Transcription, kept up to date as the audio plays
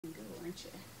aren't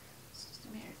you? It's just a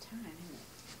matter of time,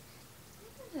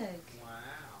 isn't it? Look.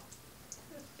 Wow.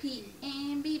 Pete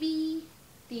and Bibi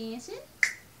dancing.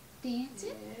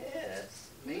 Dancing? Yes,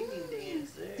 mating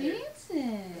dance there.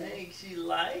 Dancing. I think she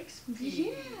likes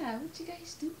Pete. Yeah, what you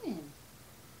guys doing?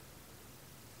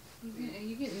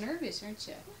 You're getting nervous, aren't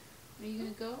you? Are you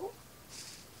gonna go?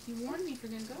 You warned me if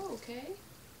you're gonna go, okay?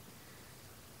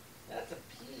 That's a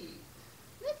Pete.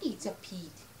 Look, it's a Pete.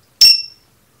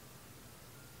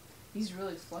 He's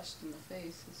really flushed in the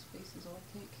face. His face is all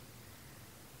pink.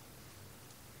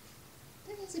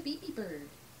 That is a Bibi bird.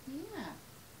 Yeah.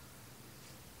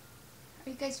 Are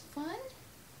you guys fun?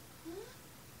 Huh?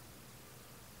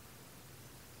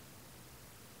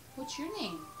 What's your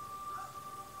name?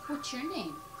 What's your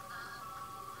name?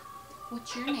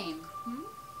 What's your name? Hmm?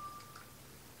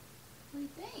 What do you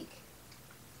think?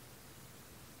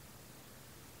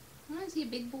 Huh? Is he a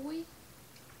big boy? Is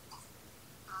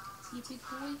he a big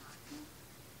boy?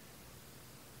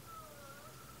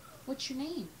 What's your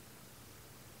name?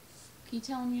 Can you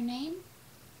tell him your name?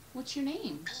 What's your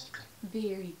name?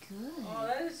 Very good. Oh,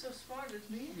 that is so smart. It's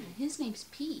Bibi. Yeah, his name's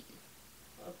Pete.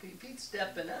 Well, Pete's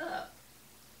stepping up.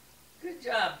 Good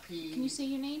job, Pete. Can you say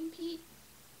your name, Pete?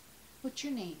 What's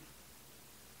your name?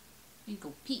 You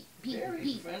go, Pete, Pete, Very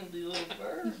Pete. friendly little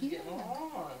bird. Yeah. Getting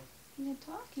along. You can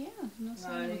talk, yeah. No Not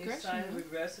sign of any aggression. sign of huh?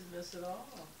 aggressiveness at all.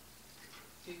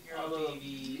 Good Although girl,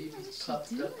 Bibi. What is Bibi's she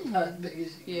puffed up doing? about as big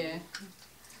as she Yeah. can.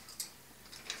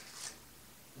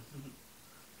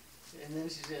 And then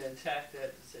she's going to attack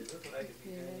that to say, look what I could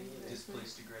be Yeah, doing.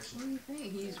 Displaced What aggression. do you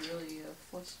think? He's really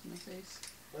flushed in the face.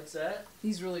 What's that?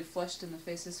 He's really flushed in the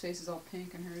face. His face is all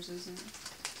pink and hers isn't.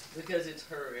 Because it's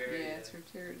her area. Yeah, it's her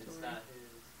territory. It's not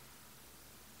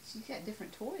his. She's got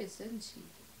different toys, doesn't she?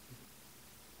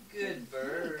 Good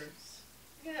birds.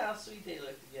 Look at how sweet they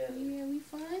look together. Yeah, we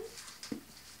fun?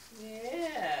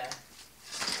 Yeah.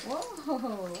 Whoa!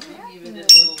 What Maybe even happened?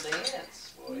 did a little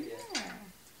dance for you. Yeah.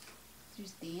 She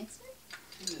was dancing?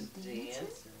 She was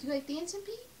dancing. Do you like dancing,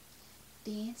 Pete?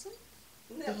 Dancing?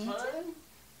 Isn't that Dancing? fun?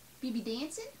 Bibi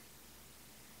dancing?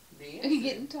 Dancing. Are you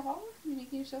getting taller? You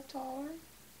making yourself taller?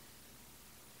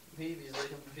 Baby's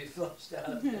looking pretty flushed out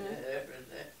and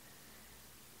everything.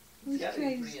 What It's got to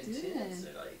you be guys pretty doing? intense.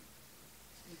 They're like,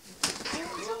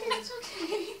 It's okay. It's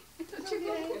okay.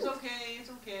 It's okay, it's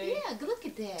okay. Yeah, good look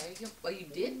at that. Well, you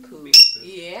did poo. Big poo.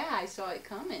 Yeah, I saw it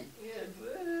coming. yeah,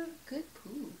 but Good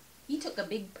poo. He took a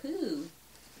big poo.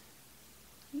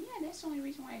 Yeah, that's the only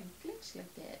reason why I flinched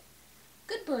like that.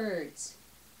 Good birds.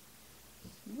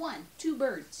 1, 2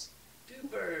 birds. 2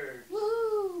 birds.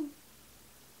 Woohoo! What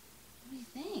do you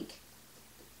think?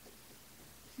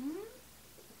 Hmm?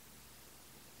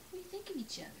 What do you think of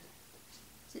each other?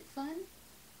 Is it fun?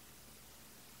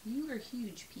 You are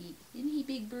huge, Pete. Isn't he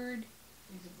Big Bird?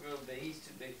 He's a real big. He's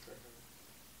too big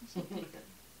for her.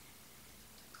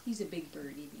 He's a big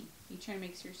bird, isn't he? You trying to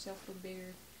make yourself look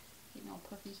bigger? Getting all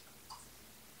puffy.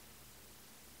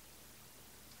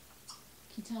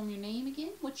 Can you tell him your name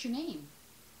again? What's your name?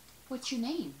 What's your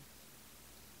name?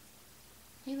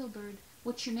 Hey, little bird.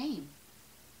 What's your name?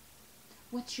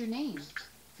 What's your name?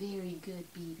 Very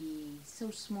good, Bibi.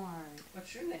 So smart.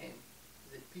 What's your name?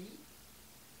 Is it Pete?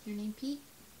 Your name Pete?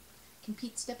 Can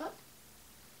Pete step up?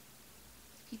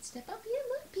 Pete step up? Yeah,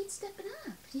 look, Pete's stepping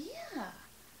up. Yeah.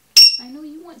 I know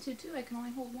you want to too. I can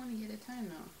only hold one at a time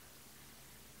though.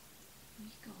 There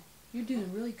you go. You're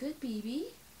doing really good, Bibi.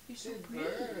 You're so Good brave.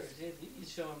 birds. Yeah,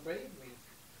 Bibi's showing bravery.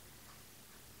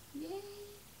 Yay.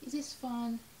 Is this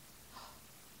fun?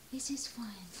 This is fun.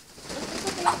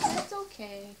 That's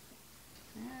okay.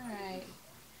 Alright.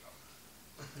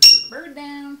 Bird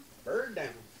down. Bird down.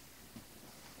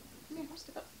 Come here, I'll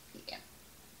step up. Yeah.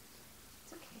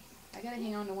 It's okay. I gotta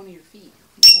hang on to one of your feet.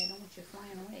 Okay, I don't want you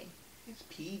flying away. It's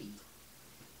Petey.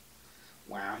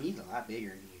 Wow, he's a lot bigger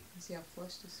than you. See how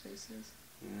flushed his face is?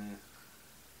 Yeah.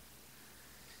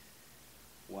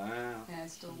 Wow. Yeah, I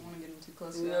still don't want to get him too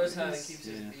close. Who knows how he He's- keeps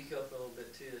his Yeah. beak up a little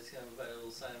bit too. That's kind of like a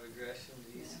little sign of aggression.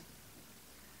 He's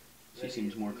She ready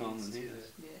seems if more he calm needs than he to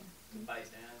is. Yeah.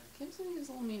 bite down. Kimson is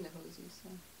a little mean to Hosey, so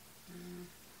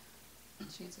no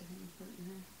chance of him hurting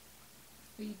her.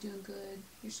 Are you doing good?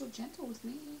 You're so gentle with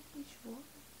me. You sure?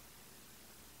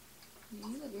 Yeah,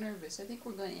 you look nervous. I think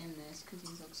we're going to end this because he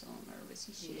looks all nervous.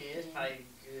 He should. Yeah, it's probably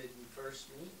good in first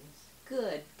meetings.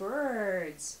 Good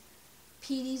birds.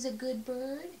 Petey's a good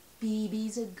bird.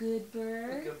 Bibi's a good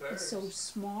bird. Good birds. He's so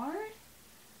smart.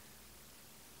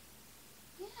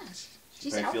 Yeah, She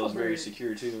she's probably alpha feels very bird.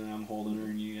 secure too, and I'm holding her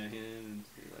and you got him, and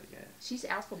you're like, yeah, She's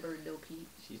alpha bird though, Pete.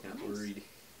 she's not Nice. worried.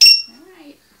 All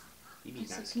right. Bibi's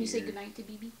not Can you say scared. goodnight to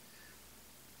Bibi?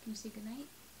 Can you say goodnight?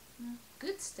 No.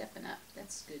 Good stepping up.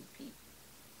 That's good, Pete.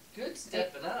 Good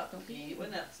stepping up, don't be Pete. angry.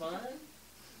 Wasn't that fun?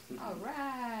 All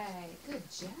right. Good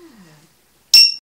job.